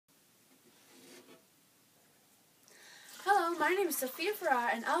my name is Sophia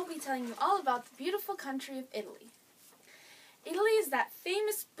Ferrar, and I'll be telling you all about the beautiful country of Italy. Italy is that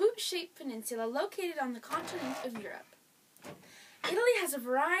famous boot-shaped peninsula located on the continent of Europe. Italy has a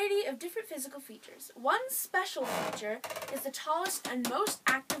variety of different physical features. One special feature is the tallest and most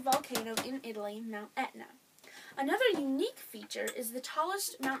active volcano in Italy, Mount Etna. Another unique feature is the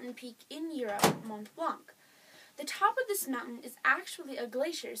tallest mountain peak in Europe, Mont Blanc. The top of this mountain is actually a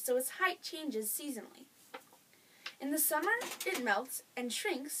glacier, so its height changes seasonally. In the summer, it melts and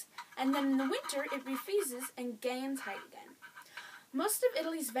shrinks, and then in the winter, it refreezes and gains height again. Most of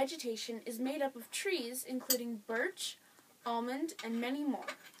Italy's vegetation is made up of trees, including birch, almond, and many more.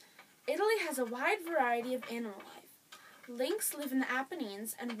 Italy has a wide variety of animal life. Lynx live in the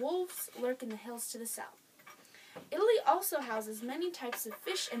Apennines, and wolves lurk in the hills to the south. Italy also houses many types of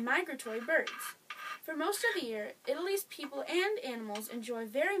fish and migratory birds. For most of the year, Italy's people and animals enjoy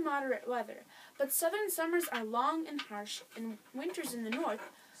very moderate weather, but southern summers are long and harsh, and winters in the north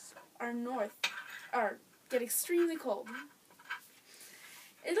get extremely cold.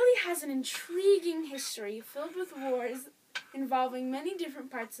 Italy has an intriguing history filled with wars involving many different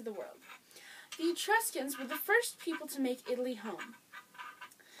parts of the world. The Etruscans were the first people to make Italy home.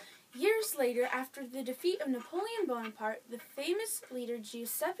 Years later, after the defeat of Napoleon Bonaparte, the famous leader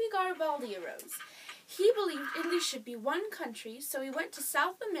Giuseppe Garibaldi arose. He believed Italy should be one country, so he went to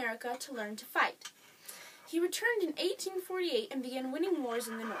South America to learn to fight. He returned in 1848 and began winning wars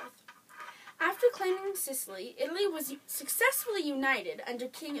in the north. After claiming Sicily, Italy was successfully united under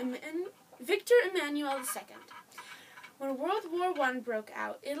King Victor Emmanuel II. When World War I broke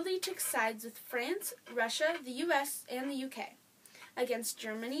out, Italy took sides with France, Russia, the U.S., and the UK against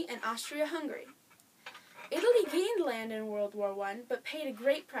Germany and Austria-Hungary. Italy gained land in World War I, but paid a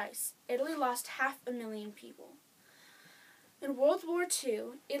great price. Italy lost 500,000 people. In World War II,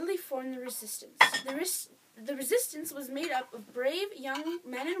 Italy formed the resistance. The resistance was made up of brave young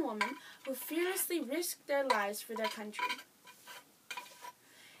men and women who fearlessly risked their lives for their country.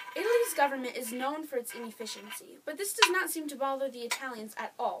 Italy's government is known for its inefficiency, but this does not seem to bother the Italians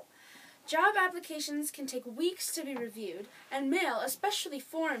at all. Job applications can take weeks to be reviewed, and mail, especially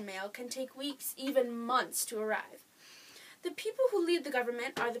foreign mail, can take weeks, even months, to arrive. The people who lead the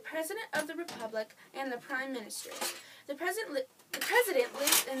government are the President of the Republic and the Prime Minister. The President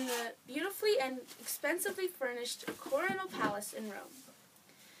lives in the beautifully and expensively furnished Quirinal Palace in Rome.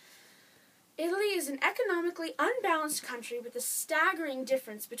 Italy is an economically unbalanced country with a staggering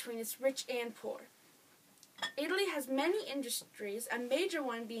difference between its rich and poor. Italy has many industries, a major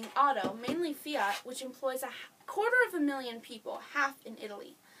one being auto, mainly Fiat, which employs 250,000 people, half in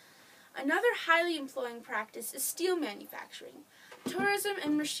Italy. Another highly employing practice is steel manufacturing. Tourism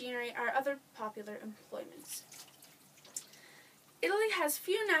and machinery are other popular employments. Italy has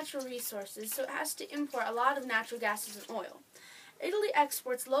few natural resources, so it has to import a lot of natural gases and oil. Italy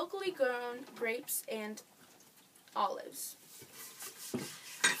exports locally grown grapes and olives.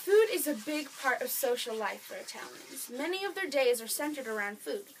 Food is a big part of social life for Italians. Many of their days are centered around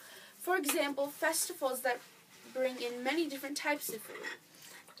food. For example, festivals that bring in many different types of food.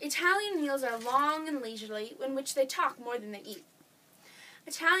 Italian meals are long and leisurely, in which they talk more than they eat.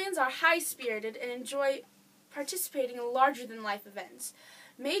 Italians are high-spirited and enjoy participating in larger-than-life events.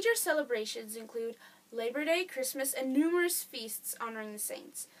 Major celebrations include Labor Day, Christmas, and numerous feasts honoring the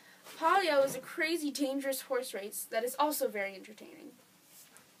saints. Palio is a crazy, dangerous horse race that is also very entertaining.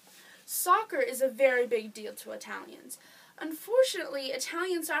 Soccer is a very big deal to Italians. Unfortunately,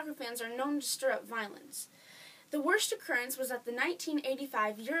 Italian soccer fans are known to stir up violence. The worst occurrence was at the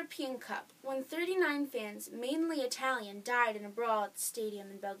 1985 European Cup, when 39 fans, mainly Italian, died in a brawl at the stadium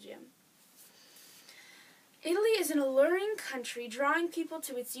in Belgium. Italy is an alluring country, drawing people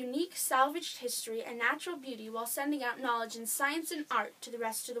to its unique salvaged history and natural beauty while sending out knowledge in science and art to the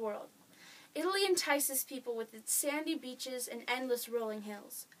rest of the world. Italy entices people with its sandy beaches and endless rolling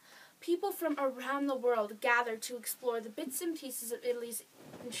hills. People from around the world gather to explore the bits and pieces of Italy's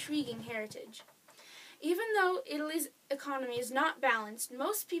intriguing heritage. Even though Italy's economy is not balanced,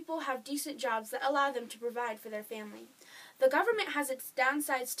 most people have decent jobs that allow them to provide for their family. The government has its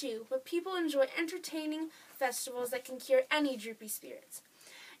downsides too, but people enjoy entertaining festivals that can cure any droopy spirits.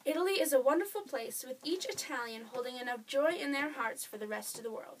 Italy is a wonderful place, with each Italian holding enough joy in their hearts for the rest of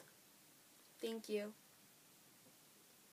the world. Thank you.